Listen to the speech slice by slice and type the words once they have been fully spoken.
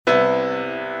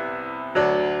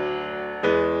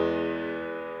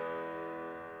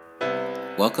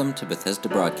Welcome to Bethesda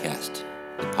Broadcast,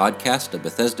 the podcast of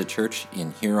Bethesda Church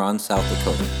in Huron, South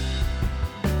Dakota.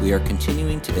 We are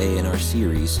continuing today in our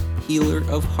series, Healer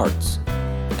of Hearts,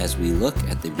 as we look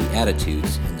at the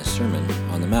Beatitudes in the Sermon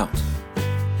on the Mount.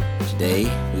 Today,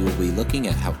 we will be looking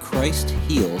at how Christ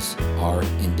heals our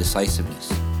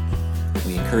indecisiveness.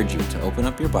 We encourage you to open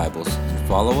up your Bibles and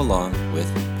follow along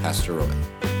with Pastor Roy.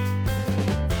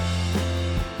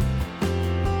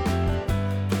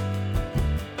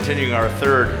 Continuing our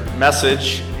third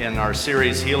message in our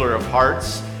series, Healer of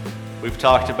Hearts. We've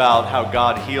talked about how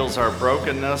God heals our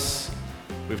brokenness.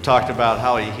 We've talked about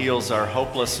how He heals our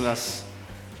hopelessness.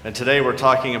 And today we're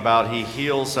talking about He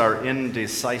heals our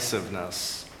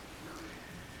indecisiveness.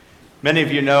 Many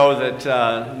of you know that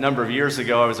a number of years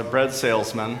ago I was a bread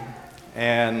salesman.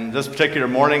 And this particular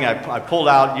morning I pulled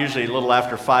out usually a little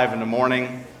after 5 in the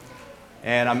morning.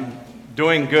 And I'm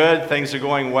doing good, things are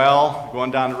going well,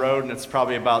 going down the road, and it's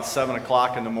probably about 7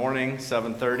 o'clock in the morning,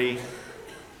 7:30,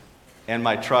 and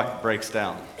my truck breaks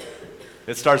down.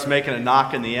 It starts making a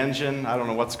knock in the engine. I don't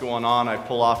know what's going on. I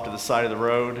pull off to the side of the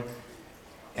road,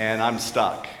 and I'm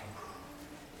stuck.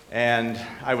 And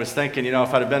I was thinking,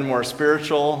 if I'd have been more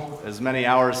spiritual, as many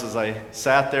hours as I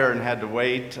sat there and had to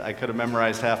wait, I could have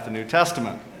memorized half the New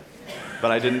Testament.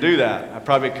 But I didn't do that. I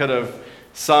probably could have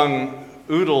sung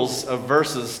oodles of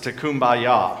verses to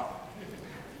Kumbaya.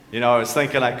 I was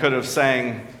thinking I could have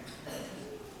sang,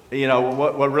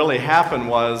 what really happened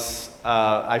was,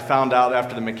 I found out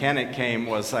after the mechanic came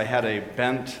was I had a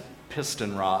bent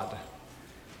piston rod.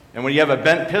 And when you have a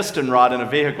bent piston rod in a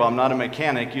vehicle, I'm not a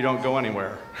mechanic, you don't go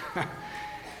anywhere. But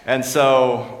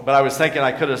I was thinking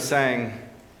I could have sang,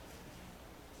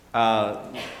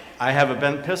 I have a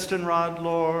bent piston rod,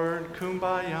 Lord,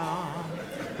 Kumbaya.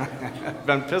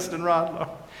 Bent piston rod, Lord,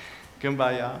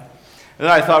 Kumbaya. And then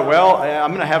I thought,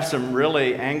 I'm going to have some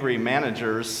really angry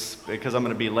managers because I'm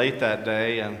going to be late that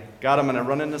day. And God, I'm going to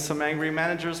run into some angry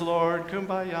managers, Lord,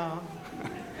 Kumbaya.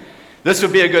 This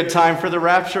would be a good time for the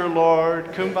rapture, Lord,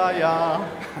 Kumbaya.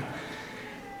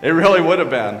 It really would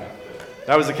have been.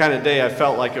 That was the kind of day I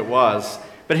felt like it was.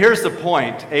 But here's the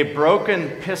point. A broken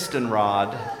piston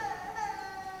rod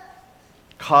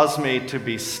caused me to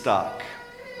be stuck.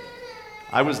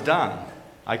 I was done.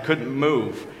 I couldn't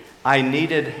move. I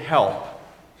needed help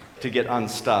to get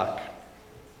unstuck.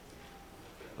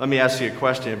 Let me ask you a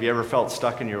question. Have you ever felt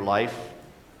stuck in your life?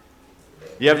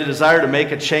 You have the desire to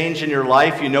make a change in your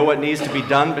life. You know what needs to be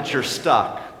done, but you're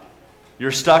stuck.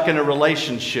 You're stuck in a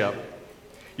relationship.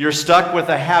 You're stuck with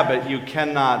a habit you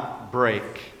cannot break.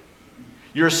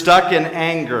 You're stuck in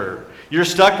anger. You're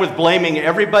stuck with blaming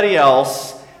everybody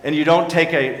else, and you don't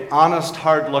take an honest,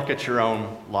 hard look at your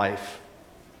own life.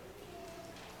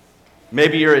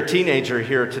 Maybe you're a teenager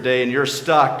here today and you're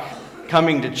stuck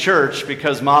coming to church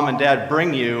because mom and dad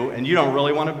bring you and you don't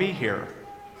really want to be here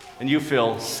and you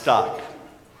feel stuck.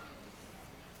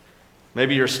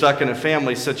 Maybe you're stuck in a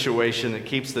family situation that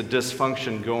keeps the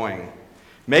dysfunction going.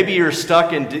 Maybe you're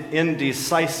stuck in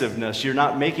indecisiveness. You're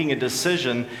not making a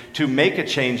decision to make a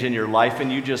change in your life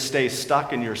and you just stay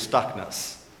stuck in your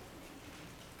stuckness,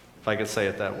 if I could say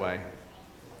it that way.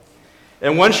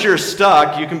 And once you're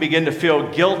stuck, you can begin to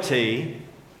feel guilty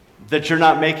that you're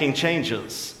not making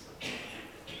changes.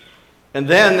 And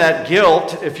then that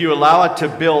guilt, if you allow it to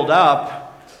build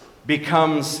up,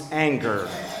 becomes anger.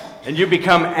 And you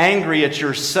become angry at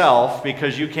yourself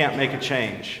because you can't make a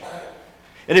change.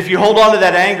 And if you hold on to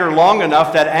that anger long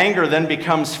enough, that anger then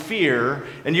becomes fear,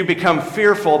 and you become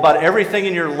fearful about everything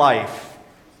in your life.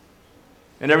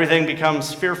 And everything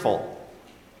becomes fearful.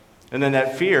 And then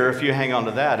that fear, if you hang on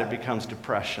to that, it becomes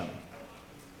depression.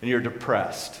 And you're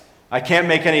depressed. I can't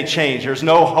make any change. There's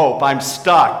no hope. I'm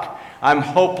stuck. I'm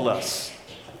hopeless.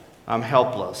 I'm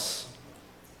helpless.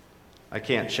 I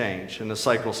can't change. And the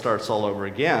cycle starts all over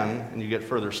again, and you get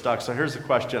further stuck. So here's the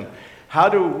question. How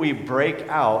do we break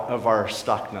out of our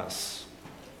stuckness?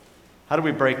 How do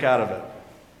we break out of it?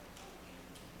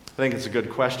 I think it's a good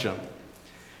question.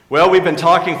 Well, we've been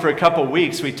talking for a couple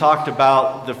weeks. We talked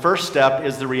about the first step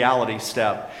is the reality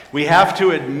step. We have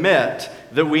to admit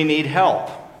that we need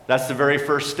help. That's the very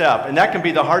first step. And that can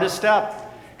be the hardest step.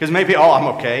 Because maybe,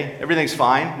 I'm okay. Everything's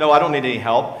fine. No, I don't need any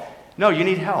help. No, you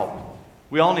need help.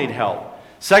 We all need help.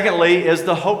 Secondly is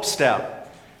the hope step.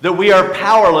 That we are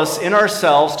powerless in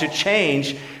ourselves to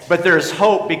change, but there's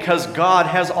hope because God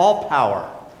has all power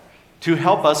to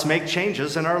help us make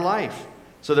changes in our life.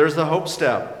 So there's the hope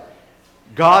step.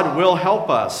 God will help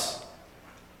us.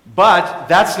 But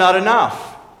that's not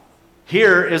enough.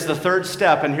 Here is the third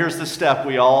step, and here's the step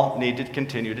we all need to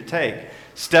continue to take.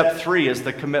 Step 3 is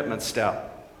the commitment step.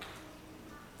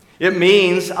 It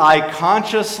means I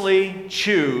consciously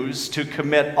choose to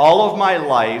commit all of my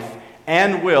life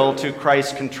and will to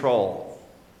Christ's control.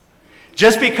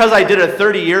 Just because I did it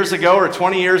 30 years ago or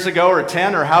 20 years ago or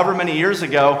 10 or however many years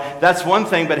ago, that's one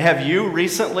thing, but have you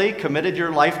recently committed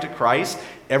your life to Christ?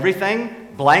 Everything?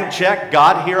 Blank check,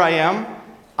 God, here I am.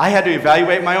 I had to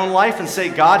evaluate my own life and say,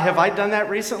 God, have I done that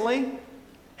recently?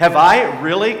 Have I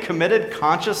really committed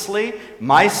consciously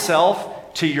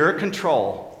myself to your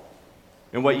control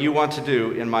and what you want to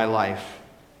do in my life?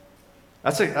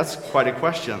 That's quite a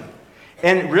question.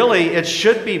 And really, it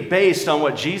should be based on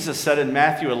what Jesus said in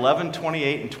Matthew 11,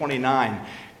 28 and 29.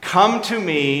 Come to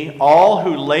me, all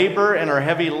who labor and are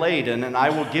heavy laden, and I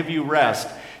will give you rest.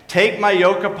 Take my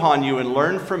yoke upon you and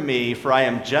learn from me, for I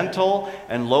am gentle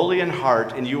and lowly in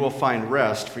heart, and you will find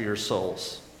rest for your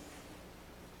souls.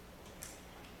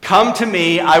 Come to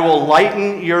me, I will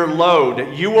lighten your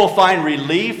load. You will find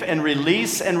relief and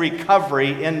release and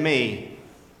recovery in me.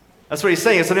 That's what he's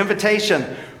saying. It's an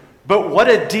invitation. But what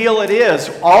a deal it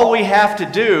is. All we have to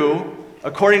do,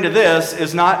 according to this,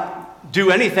 is not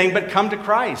do anything but come to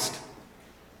Christ.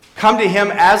 Come to him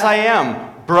as I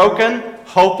am, broken,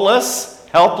 hopeless,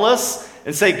 helpless,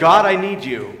 and say, God, I need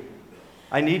you.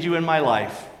 I need you in my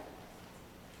life.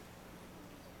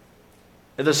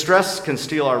 The stress can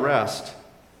steal our rest.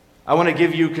 I want to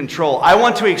give you control. I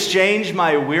want to exchange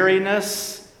my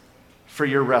weariness for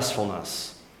your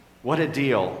restfulness. What a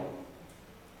deal.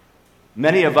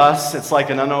 Many of us, it's like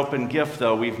an unopened gift,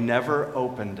 though. We've never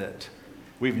opened it.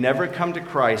 We've never come to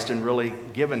Christ and really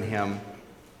given him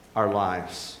our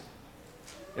lives.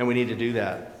 And we need to do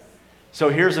that. So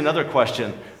here's another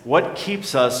question. What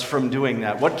keeps us from doing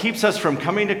that? What keeps us from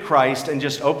coming to Christ and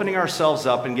just opening ourselves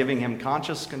up and giving him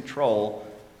conscious control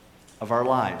of our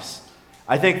lives?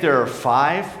 I think there are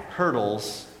 5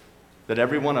 hurdles that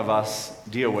every one of us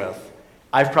deal with.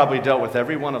 I've probably dealt with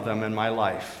every one of them in my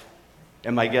life.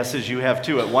 And my guess is you have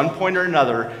too. At one point or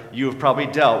another, you have probably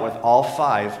dealt with all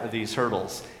 5 of these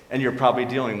hurdles. And you're probably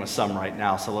dealing with some right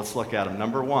now. So let's look at them.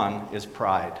 Number 1 is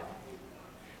pride.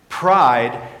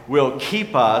 Pride will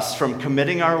keep us from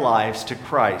committing our lives to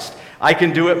Christ. I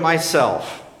can do it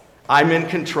myself. I'm in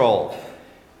control.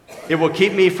 It will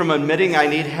keep me from admitting I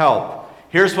need help.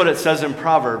 Here's what it says in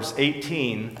Proverbs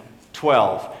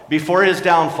 18:12. Before his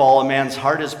downfall, a man's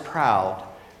heart is proud,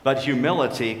 but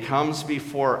humility comes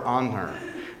before honor.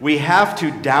 We have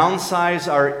to downsize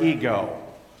our ego.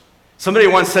 Somebody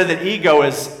once said that ego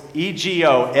is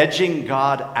ego, edging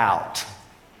God out.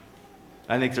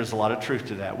 I think there's a lot of truth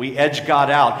to that. We edge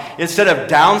God out. Instead of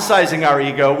downsizing our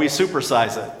ego, we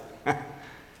supersize it.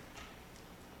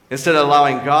 Instead of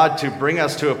allowing God to bring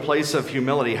us to a place of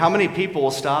humility. How many people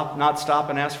will not stop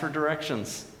and ask for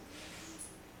directions?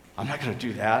 I'm not going to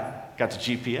do that. Got the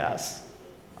GPS.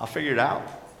 I'll figure it out.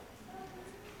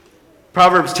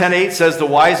 Proverbs 10:8 says, the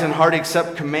wise in heart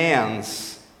accept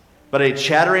commands, but a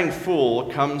chattering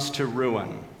fool comes to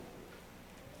ruin.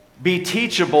 Be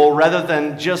teachable rather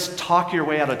than just talk your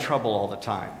way out of trouble all the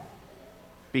time.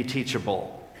 Be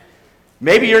teachable.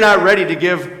 Maybe you're not ready to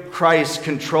give Christ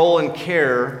control and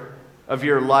care of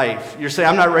your life. You're saying,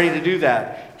 I'm not ready to do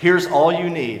that. Here's all you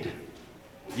need.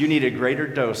 You need a greater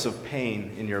dose of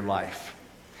pain in your life.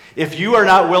 If you are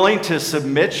not willing to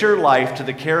submit your life to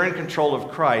the care and control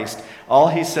of Christ, all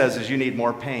he says is you need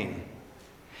more pain.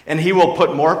 And he will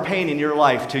put more pain in your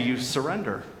life till you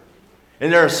surrender.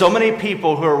 And there are so many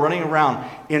people who are running around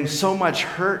in so much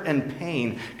hurt and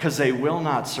pain because they will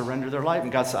not surrender their life.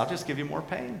 And God says, I'll just give you more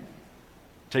pain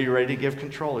till you're ready to give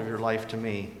control of your life to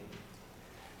me.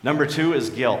 Number 2 is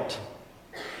guilt.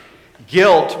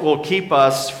 Guilt will keep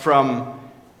us from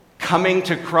coming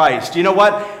to Christ. You know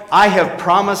what? I have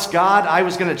promised God I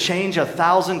was going to change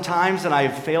 1,000 times, and I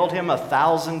have failed him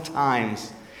 1,000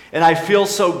 times. And I feel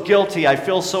so guilty. I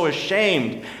feel so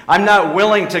ashamed. I'm not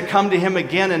willing to come to him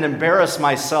again and embarrass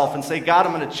myself and say, God,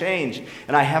 I'm going to change.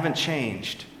 And I haven't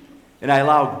changed. And I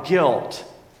allow guilt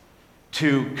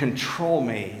to control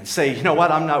me and say, you know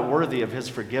what? I'm not worthy of his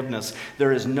forgiveness.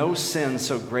 There is no sin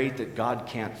so great that God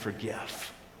can't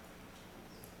forgive.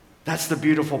 That's the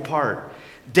beautiful part.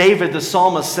 David, the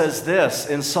psalmist, says this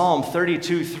in Psalm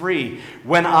 32:3.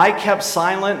 When I kept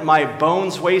silent, my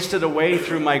bones wasted away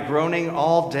through my groaning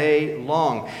all day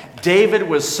long. David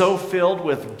was so filled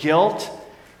with guilt,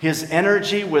 his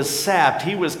energy was sapped.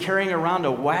 He was carrying around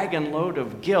a wagon load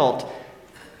of guilt.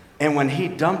 And when he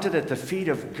dumped it at the feet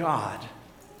of God,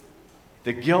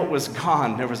 the guilt was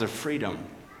gone. There was a freedom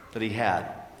that he had.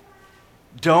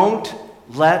 Don't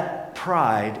let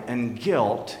pride and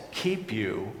guilt keep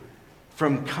you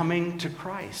from coming to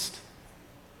Christ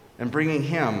and bringing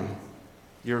him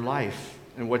your life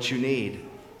and what you need.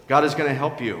 God is going to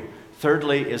help you.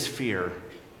 Thirdly is fear.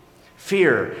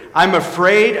 Fear. I'm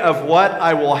afraid of what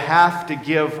I will have to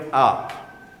give up.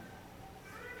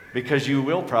 Because you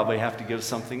will probably have to give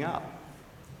something up.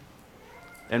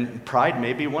 And pride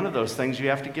may be one of those things you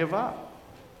have to give up.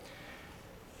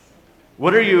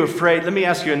 What are you afraid? Let me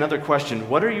ask you another question.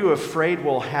 What are you afraid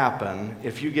will happen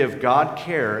if you give God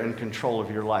care and control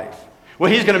of your life? Well,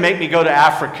 He's going to make me go to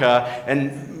Africa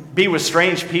and be with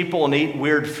strange people and eat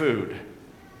weird food.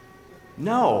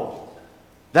 No.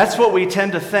 That's what we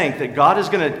tend to think, that God is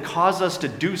going to cause us to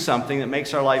do something that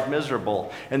makes our life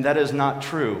miserable, and that is not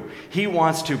true. He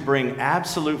wants to bring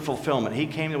absolute fulfillment. He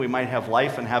came that we might have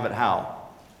life and have it how?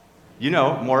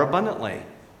 More abundantly.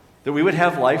 That we would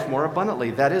have life more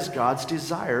abundantly. That is God's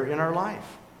desire in our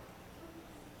life.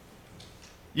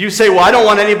 You say, well, I don't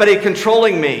want anybody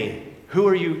controlling me. Who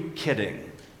are you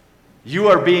kidding? You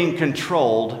are being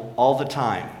controlled all the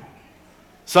time.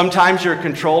 Sometimes you're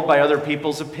controlled by other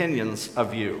people's opinions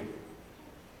of you.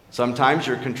 Sometimes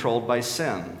you're controlled by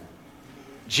sin.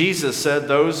 Jesus said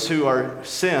those who are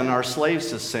sin are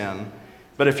slaves to sin,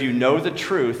 but if you know the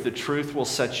truth will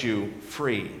set you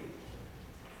free.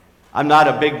 I'm not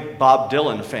a big Bob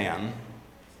Dylan fan,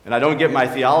 and I don't get my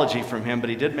theology from him, but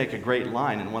he did make a great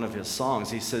line in one of his songs.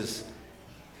 He says,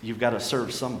 you've got to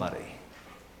serve somebody.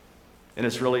 And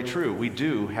it's really true. We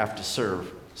do have to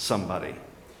serve somebody.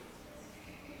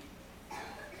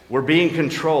 We're being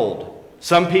controlled.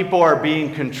 Some people are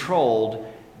being controlled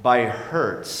by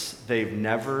hurts they've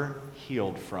never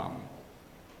healed from.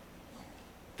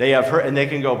 They have hurt, and they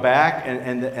can go back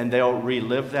and they'll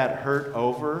relive that hurt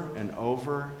over and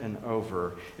over and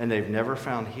over, and they've never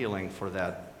found healing for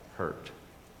that hurt.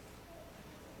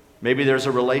 Maybe there's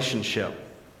a relationship,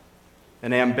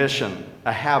 an ambition,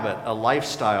 a habit, a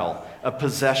lifestyle, a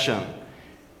possession.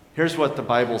 Here's what the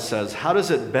Bible says. How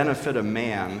does it benefit a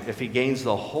man if he gains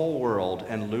the whole world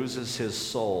and loses his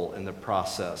soul in the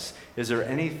process? Is there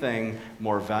anything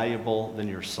more valuable than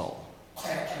your soul?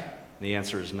 The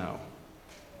answer is no.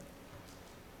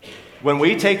 When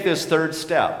we take this third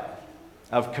step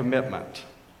of commitment,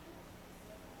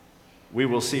 we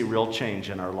will see real change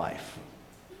in our life.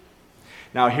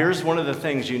 Now, here's one of the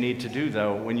things you need to do,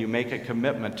 though, when you make a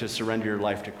commitment to surrender your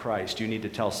life to Christ. You need to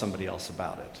tell somebody else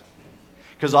about it.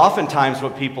 Because oftentimes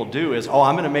what people do is,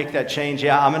 I'm going to make that change.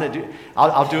 Yeah,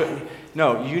 I'll do it.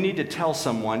 No, you need to tell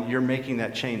someone you're making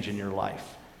that change in your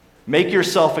life. Make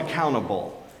yourself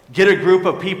accountable. Get a group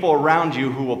of people around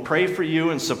you who will pray for you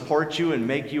and support you and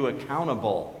make you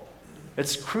accountable.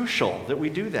 It's crucial that we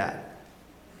do that.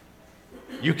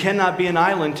 You cannot be an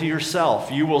island to yourself.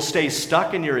 You will stay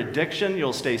stuck in your addiction.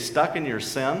 You'll stay stuck in your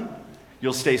sin.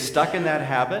 You'll stay stuck in that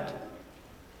habit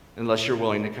unless you're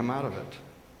willing to come out of it.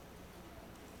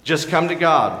 Just come to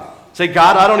God. Say,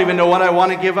 God, I don't even know what I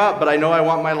want to give up, but I know I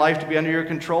want my life to be under your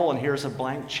control, and here's a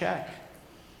blank check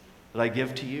that I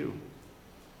give to you.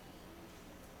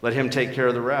 Let Him take care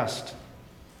of the rest.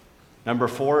 Number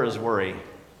 4 is worry.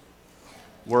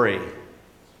 Worry.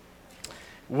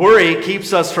 Worry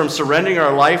keeps us from surrendering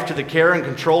our life to the care and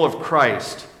control of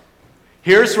Christ.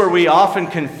 Here's where we often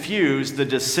confuse the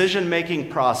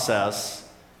decision-making process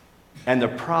and the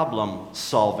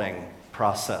problem-solving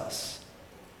process.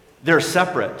 They're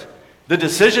separate. The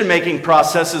decision-making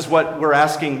process is what we're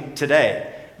asking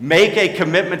today. Make a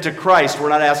commitment to Christ. We're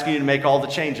not asking you to make all the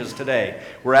changes today.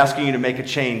 We're asking you to make a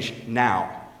change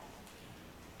now.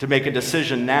 To make a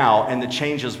decision now, and the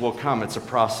changes will come. It's a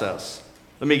process.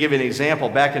 Let me give you an example.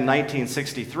 Back in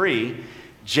 1963,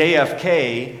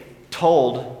 JFK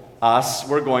told us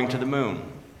we're going to the moon.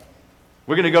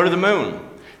 We're going to go to the moon.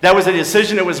 That was a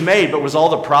decision that was made, but was all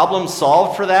the problems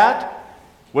solved for that?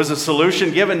 Was a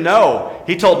solution given? No.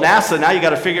 He told NASA, now you got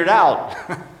to figure it out.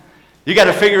 You got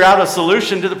to figure out a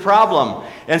solution to the problem.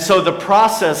 And so the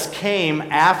process came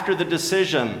after the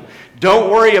decision.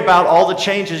 Don't worry about all the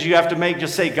changes you have to make.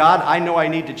 Just say, God, I know I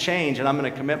need to change, and I'm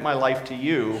going to commit my life to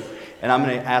you, and I'm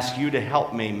going to ask you to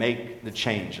help me make the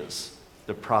changes,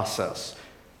 the process.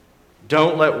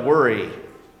 Don't let worry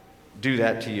do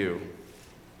that to you.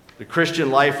 The Christian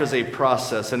life is a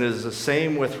process, and it is the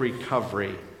same with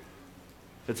recovery.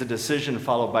 It's a decision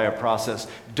followed by a process.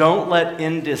 Don't let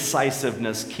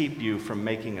indecisiveness keep you from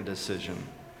making a decision.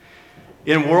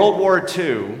 In World War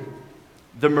II,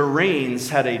 the Marines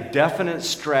had a definite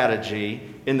strategy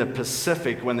in the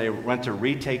Pacific when they went to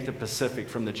retake the Pacific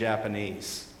from the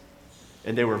Japanese.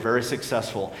 And they were very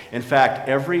successful. In fact,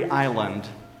 every island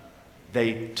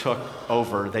they took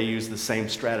over, they used the same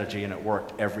strategy, and it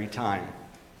worked every time.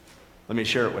 Let me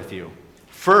share it with you.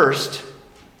 First,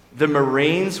 the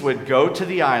Marines would go to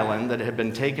the island that had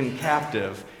been taken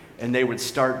captive, and they would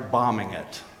start bombing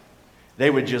it. They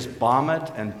would just bomb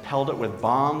it and pelt it with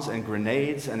bombs and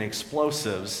grenades and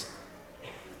explosives,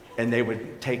 and they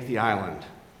would take the island.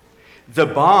 The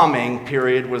bombing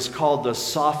period was called the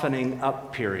softening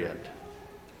up period.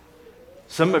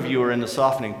 Some of you are in the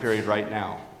softening period right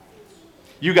now.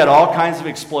 You got all kinds of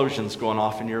explosions going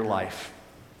off in your life.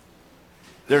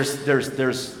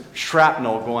 There's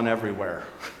shrapnel going everywhere.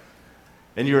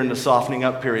 And you're in the softening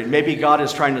up period. Maybe God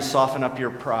is trying to soften up your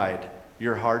pride,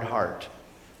 your hard heart.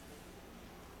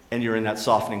 And you're in that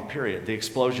softening period. The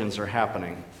explosions are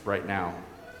happening right now.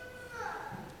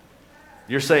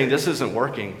 You're saying, this isn't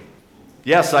working.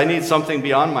 Yes, I need something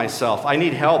beyond myself. I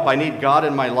need help. I need God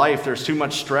in my life. There's too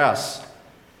much stress.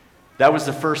 That was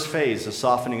the first phase, the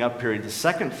softening up period. The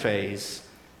second phase,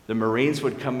 the Marines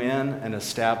would come in and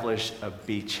establish a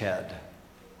beachhead.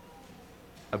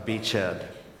 A beachhead.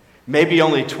 Maybe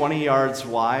only 20 yards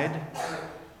wide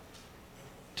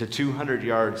to 200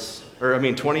 yards,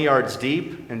 20 yards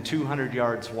deep and 200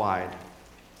 yards wide.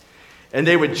 And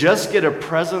they would just get a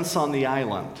presence on the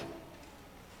island.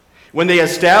 When they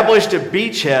established a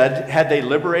beachhead, had they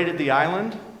liberated the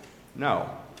island? No,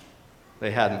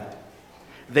 they hadn't.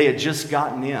 They had just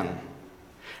gotten in.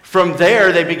 From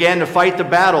there, they began to fight the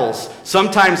battles.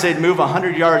 Sometimes they'd move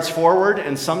 100 yards forward,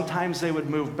 and sometimes they would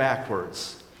move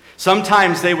backwards.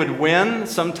 Sometimes they would win,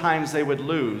 sometimes they would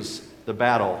lose the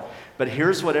battle. But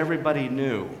here's what everybody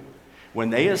knew. When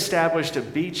they established a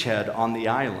beachhead on the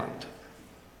island,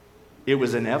 it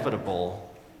was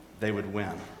inevitable they would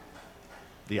win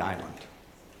the island.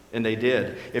 And they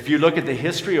did. If you look at the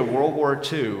history of World War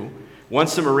II,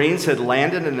 once the Marines had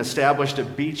landed and established a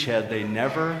beachhead, they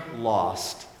never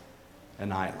lost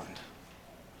an island.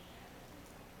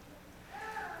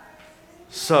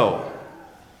 So,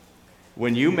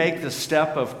 when you make the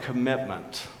step of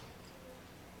commitment,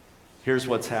 here's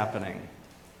what's happening.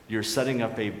 You're setting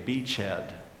up a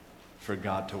beachhead for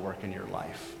God to work in your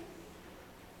life.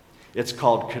 It's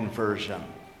called conversion.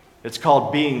 It's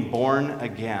called being born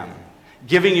again.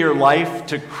 Giving your life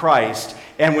to Christ.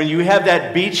 And when you have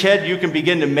that beachhead, you can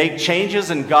begin to make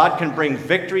changes, and God can bring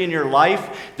victory in your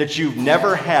life that you've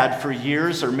never had for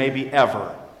years or maybe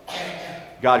ever.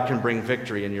 God can bring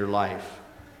victory in your life.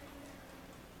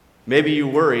 Maybe you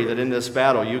worry that in this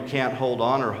battle you can't hold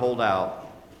on or hold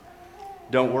out.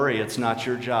 Don't worry, it's not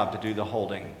your job to do the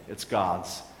holding. It's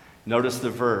God's. Notice the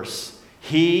verse.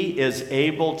 He is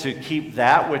able to keep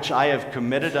that which I have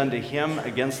committed unto him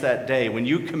against that day. When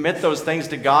you commit those things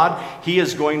to God, he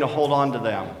is going to hold on to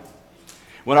them.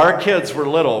 When our kids were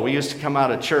little, we used to come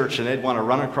out of church and they'd want to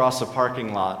run across a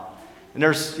parking lot. And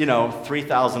there's,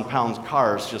 3,000-pound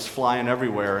cars just flying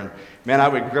everywhere. And man, I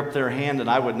would grip their hand and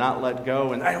I would not let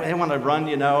go. And they want to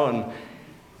run,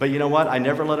 But you know what? I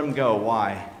never let them go.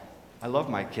 Why? I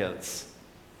love my kids.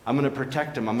 I'm going to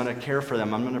protect them. I'm going to care for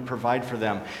them. I'm going to provide for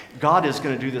them. God is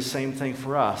going to do the same thing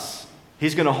for us.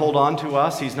 He's going to hold on to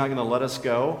us. He's not going to let us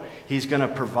go. He's going to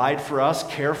provide for us,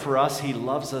 care for us. He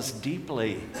loves us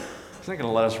deeply. He's not going to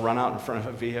let us run out in front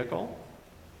of a vehicle.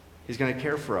 He's going to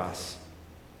care for us.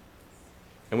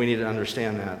 And we need to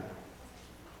understand that.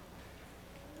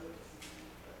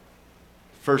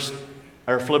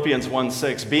 Philippians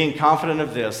 1:6, being confident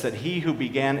of this, that he who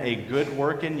began a good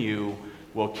work in you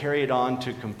will carry it on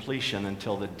to completion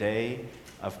until the day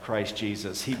of Christ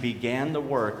Jesus. He began the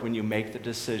work. When you make the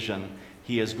decision,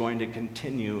 he is going to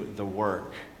continue the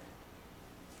work.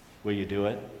 Will you do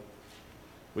it?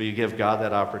 Will you give God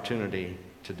that opportunity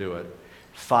to do it?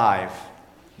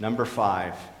 Number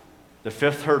 5, the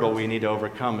fifth hurdle we need to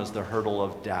overcome is the hurdle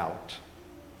of doubt.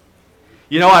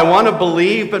 I want to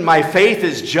believe, but my faith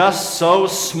is just so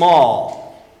small.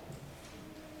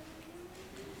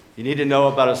 You need to know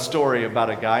about a story about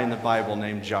a guy in the Bible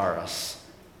named Jairus.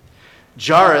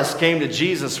 Jairus came to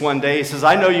Jesus one day. He says,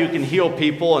 I know you can heal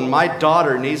people, and my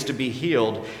daughter needs to be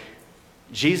healed.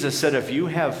 Jesus said, if you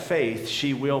have faith,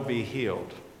 she will be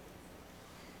healed.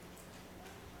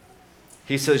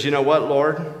 He says, you know what,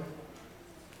 Lord?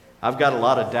 I've got a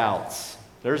lot of doubts.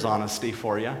 There's honesty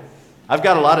for you. I've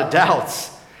got a lot of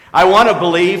doubts. I want to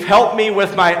believe. Help me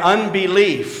with my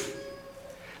unbelief.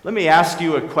 Let me ask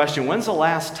you a question. When's the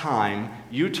last time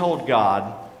you told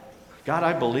God, God,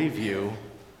 I believe you,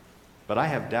 but I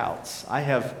have doubts. I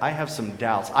have some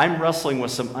doubts. I'm wrestling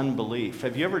with some unbelief.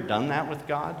 Have you ever done that with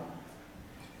God?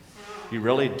 You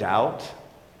really doubt?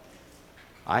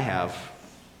 I have.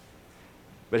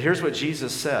 But here's what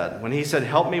Jesus said. When he said,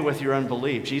 help me with your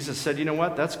unbelief, Jesus said, you know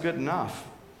what? That's good enough.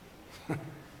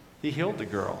 He healed the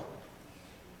girl.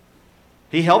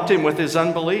 He helped him with his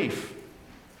unbelief.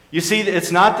 You see,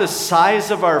 it's not the size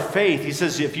of our faith. He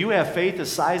says, if you have faith the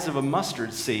size of a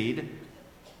mustard seed,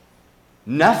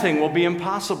 Nothing will be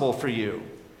impossible for you.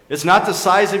 It's not the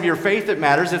size of your faith that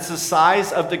matters, it's the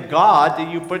size of the God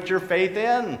that you put your faith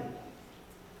in.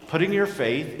 Putting your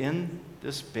faith in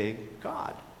this big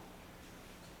God.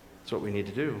 That's what we need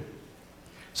to do.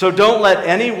 So don't let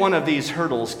any one of these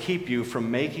hurdles keep you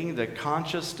from making the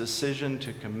conscious decision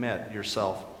to commit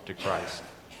yourself to Christ.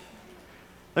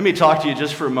 Let me talk to you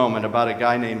just for a moment about a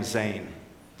guy named Zane.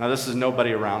 Now, this is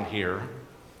nobody around here.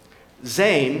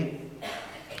 Zane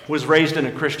was raised in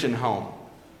a Christian home.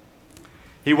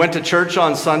 He went to church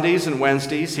on Sundays and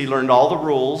Wednesdays. He learned all the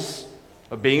rules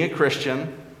of being a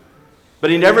Christian,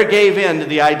 but he never gave in to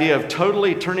the idea of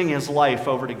totally turning his life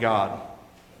over to God.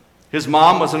 His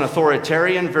mom was an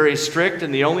authoritarian, very strict,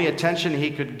 and the only attention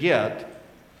he could get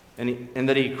and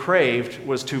that he craved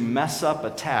was to mess up a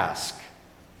task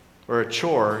or a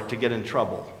chore to get in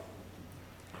trouble.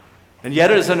 And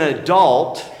yet as an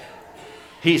adult,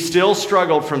 he still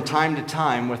struggled from time to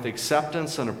time with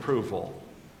acceptance and approval.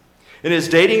 In his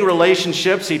dating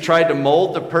relationships, he tried to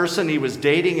mold the person he was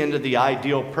dating into the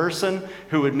ideal person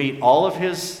who would meet all of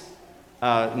his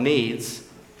needs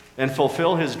and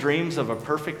fulfill his dreams of a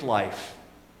perfect life.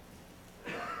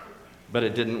 But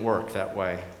it didn't work that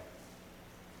way.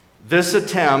 This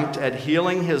attempt at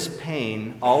healing his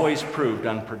pain always proved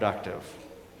unproductive.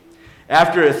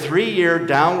 After a 3-year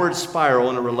downward spiral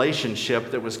in a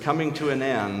relationship that was coming to an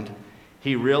end,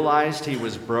 he realized he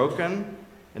was broken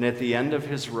and at the end of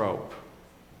his rope.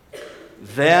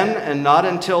 Then, and not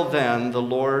until then, the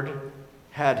Lord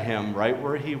had him right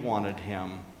where he wanted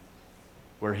him,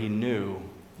 where he knew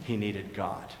he needed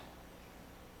God.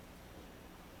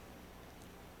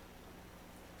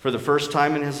 For the first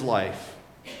time in his life,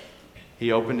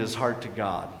 he opened his heart to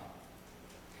God.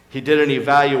 He did an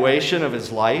evaluation of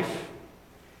his life,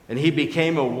 and he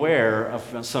became aware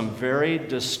of some very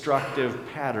destructive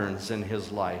patterns in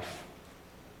his life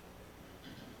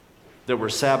that were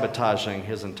sabotaging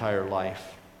his entire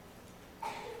life.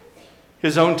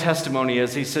 His own testimony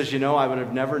is, he says, I would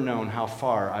have never known how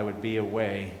far I would be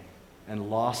away and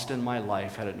lost in my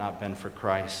life had it not been for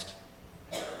Christ.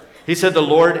 He said the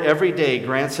Lord every day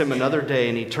grants him another day,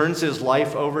 and he turns his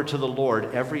life over to the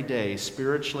Lord every day,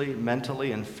 spiritually,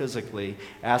 mentally, and physically,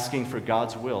 asking for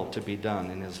God's will to be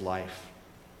done in his life.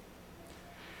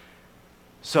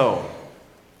 So,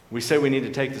 we say we need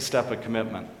to take the step of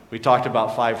commitment. We talked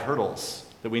about 5 hurdles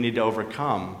that we need to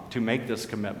overcome to make this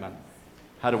commitment.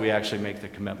 How do we actually make the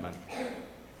commitment?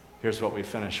 Here's what we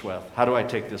finish with. How do I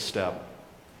take this step?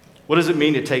 What does it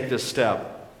mean to take this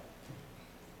step?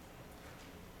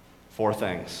 4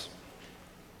 things.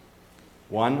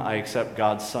 1, I accept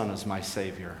God's Son as my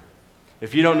Savior.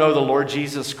 If you don't know the Lord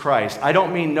Jesus Christ, I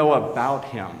don't mean know about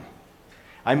him.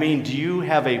 I mean, do you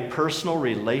have a personal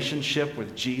relationship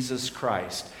with Jesus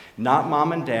Christ? Not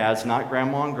mom and dad's, not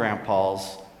grandma and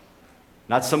grandpa's,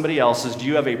 not somebody else's. Do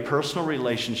you have a personal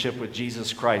relationship with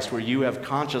Jesus Christ where you have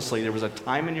consciously, there was a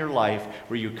time in your life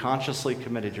where you consciously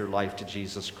committed your life to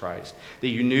Jesus Christ, that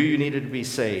you knew you needed to be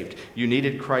saved, you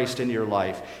needed Christ in your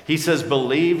life? He says,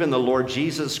 believe in the Lord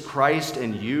Jesus Christ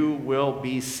and you will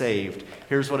be saved.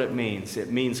 Here's what it means.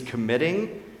 It means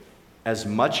committing as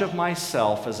much of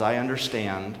myself as I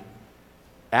understand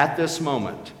at this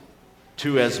moment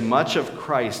to as much of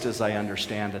Christ as I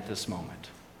understand at this moment.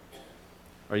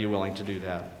 Are you willing to do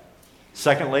that?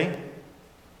 Secondly,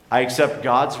 I accept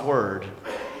God's word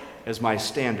as my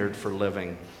standard for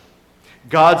living.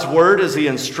 God's word is the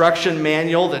instruction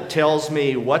manual that tells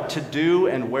me what to do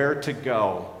and where to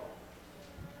go,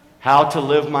 how to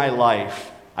live my life.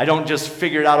 I don't just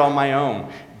figure it out on my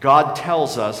own. God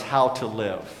tells us how to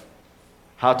live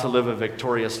a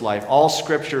victorious life. All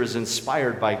Scripture is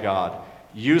inspired by God,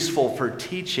 useful for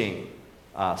teaching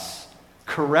us,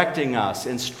 correcting us,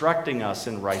 instructing us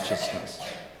in righteousness.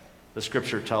 The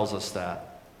Scripture tells us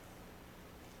that.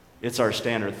 It's our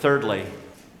standard. Thirdly,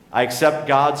 I accept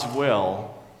God's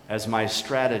will as my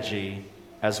strategy,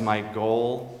 as my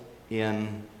goal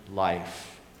in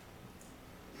life.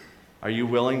 Are you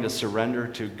willing to surrender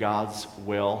to God's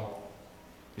will?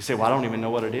 You say, well, I don't even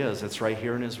know what it is. It's right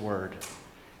here in His Word.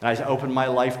 And I open my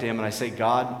life to Him and I say,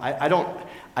 God,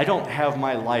 I don't have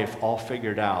my life all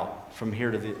figured out from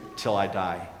here till I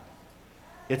die.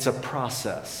 It's a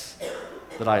process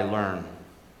that I learn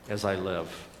as I live.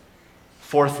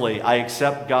 Fourthly, I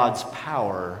accept God's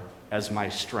power as my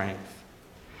strength.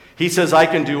 He says I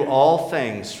can do all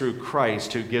things through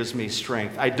Christ who gives me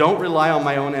strength. I don't rely on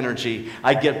my own energy.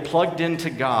 I get plugged into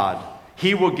God.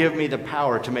 He will give me the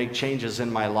power to make changes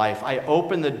in my life. I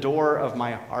open the door of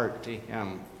my heart to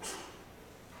Him.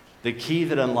 The key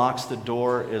that unlocks the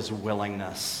door is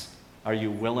willingness. Are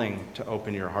you willing to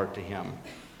open your heart to Him?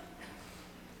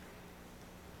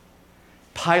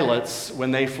 pilots, when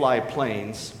they fly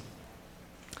planes,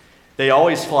 they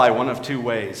always fly one of two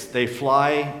ways. They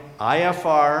fly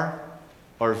IFR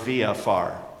or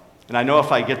VFR. And I know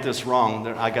if I get this wrong,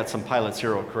 I got some pilots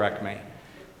here who will correct me.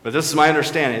 But this is my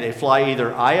understanding. They fly either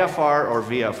IFR or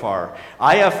VFR.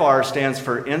 IFR stands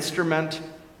for Instrument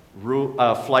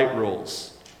Flight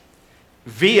Rules.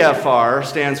 VFR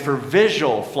stands for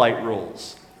Visual Flight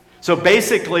Rules. So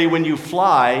basically, when you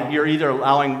fly, you're either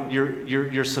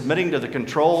you're submitting to the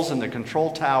controls in the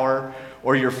control tower,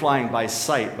 or you're flying by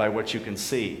sight, by what you can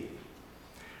see.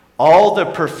 All the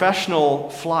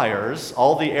professional flyers,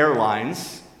 all the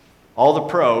airlines, all the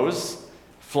pros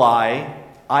fly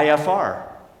IFR,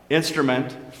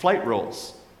 Instrument Flight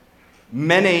Rules.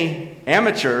 Many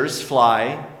amateurs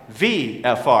fly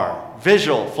VFR,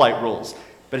 Visual Flight Rules.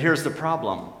 But here's the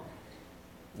problem.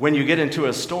 When you get into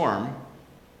a storm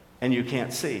and you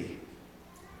can't see,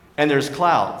 and there's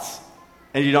clouds,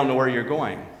 and you don't know where you're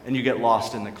going, and you get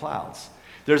lost in the clouds,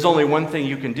 there's only one thing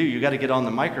you can do. You got to get on the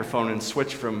microphone and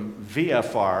switch from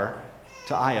VFR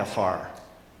to IFR.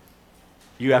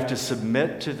 You have to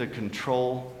submit to the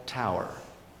control tower,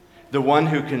 the one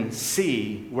who can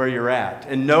see where you're at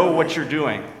and know what you're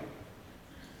doing.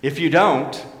 If you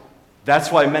don't,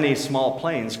 that's why many small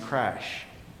planes crash,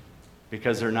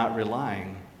 because they're not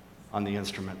relying on the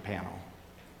instrument panel.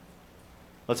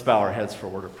 Let's bow our heads for a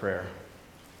word of prayer.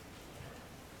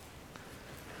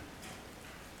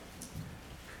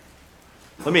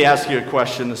 Let me ask you a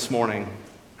question this morning.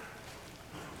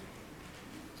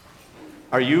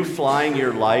 Are you flying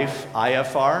your life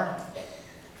IFR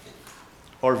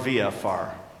or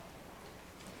VFR?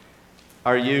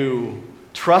 Are you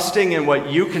trusting in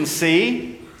what you can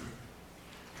see?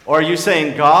 Or are you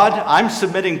saying, God, I'm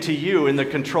submitting to you in the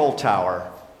control tower.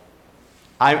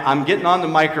 I'm getting on the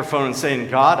microphone and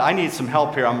saying, God, I need some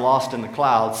help here. I'm lost in the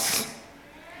clouds.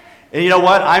 And you know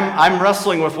what? I'm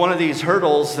wrestling with one of these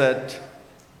hurdles that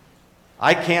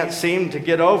I can't seem to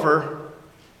get over.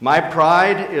 My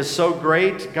pride is so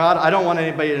great. God, I don't want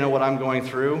anybody to know what I'm going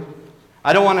through.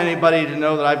 I don't want anybody to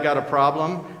know that I've got a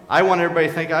problem. I want everybody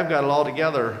to think I've got it all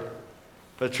together.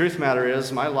 But the truth of the matter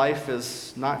is, my life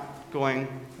is not going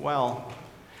well.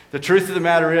 The truth of the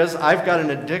matter is, I've got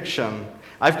an addiction.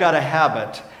 I've got a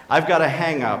habit. I've got a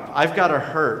hang-up. I've got a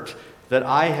hurt that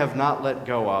I have not let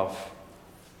go of.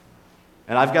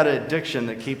 And I've got an addiction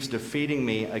that keeps defeating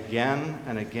me again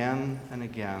and again and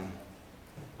again.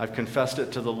 I've confessed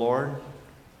it to the Lord,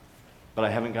 but I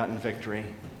haven't gotten victory.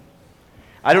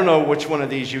 I don't know which one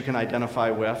of these you can identify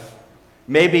with.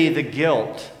 Maybe the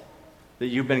guilt that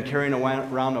you've been carrying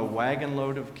around, a wagon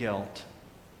load of guilt,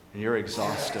 and you're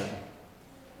exhausted.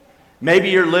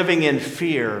 Maybe you're living in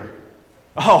fear.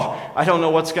 Oh, I don't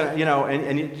know what's going to,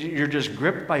 and you're just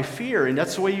gripped by fear, and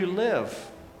that's the way you live.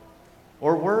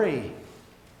 Or worry.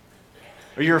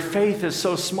 Or your faith is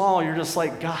so small, you're just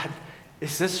like, God,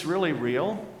 is this really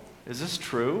real? Is this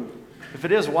true? If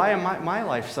it is, why am my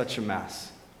life such a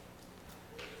mess?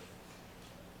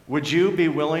 Would you be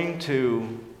willing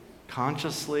to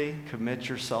consciously commit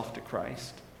yourself to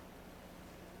Christ?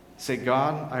 Say,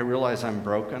 God, I realize I'm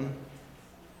broken.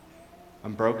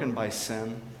 I'm broken by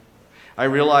sin. I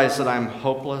realize that I'm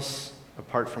hopeless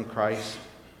apart from Christ.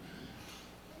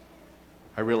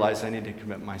 I realize I need to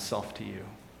commit myself to you.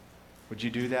 Would you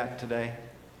do that today?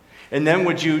 And then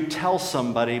would you tell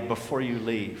somebody before you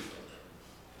leave?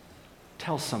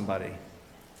 Tell somebody.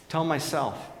 Tell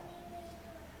myself.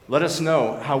 Let us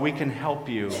know how we can help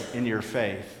you in your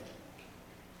faith.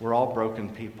 We're all broken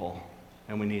people,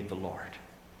 and we need the Lord.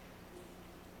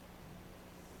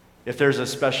 If there's a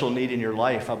special need in your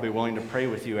life, I'll be willing to pray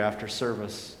with you after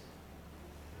service,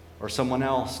 or someone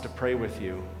else to pray with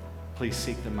you. Please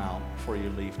seek them out before you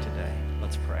leave today.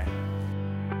 Let's pray.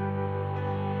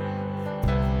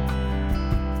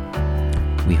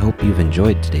 We hope you've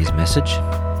enjoyed today's message.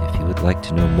 If you would like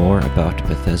to know more about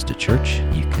Bethesda Church,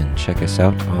 you can check us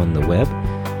out on the web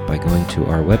by going to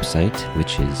our website,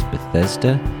 which is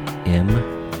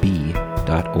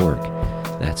BethesdaMB.org.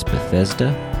 That's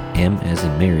Bethesda, M as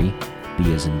in Mary,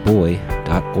 B as in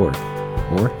boy.org.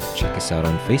 Or check us out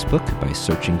on Facebook by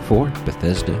searching for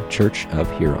Bethesda Church of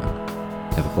Huron.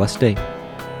 Have a blessed day.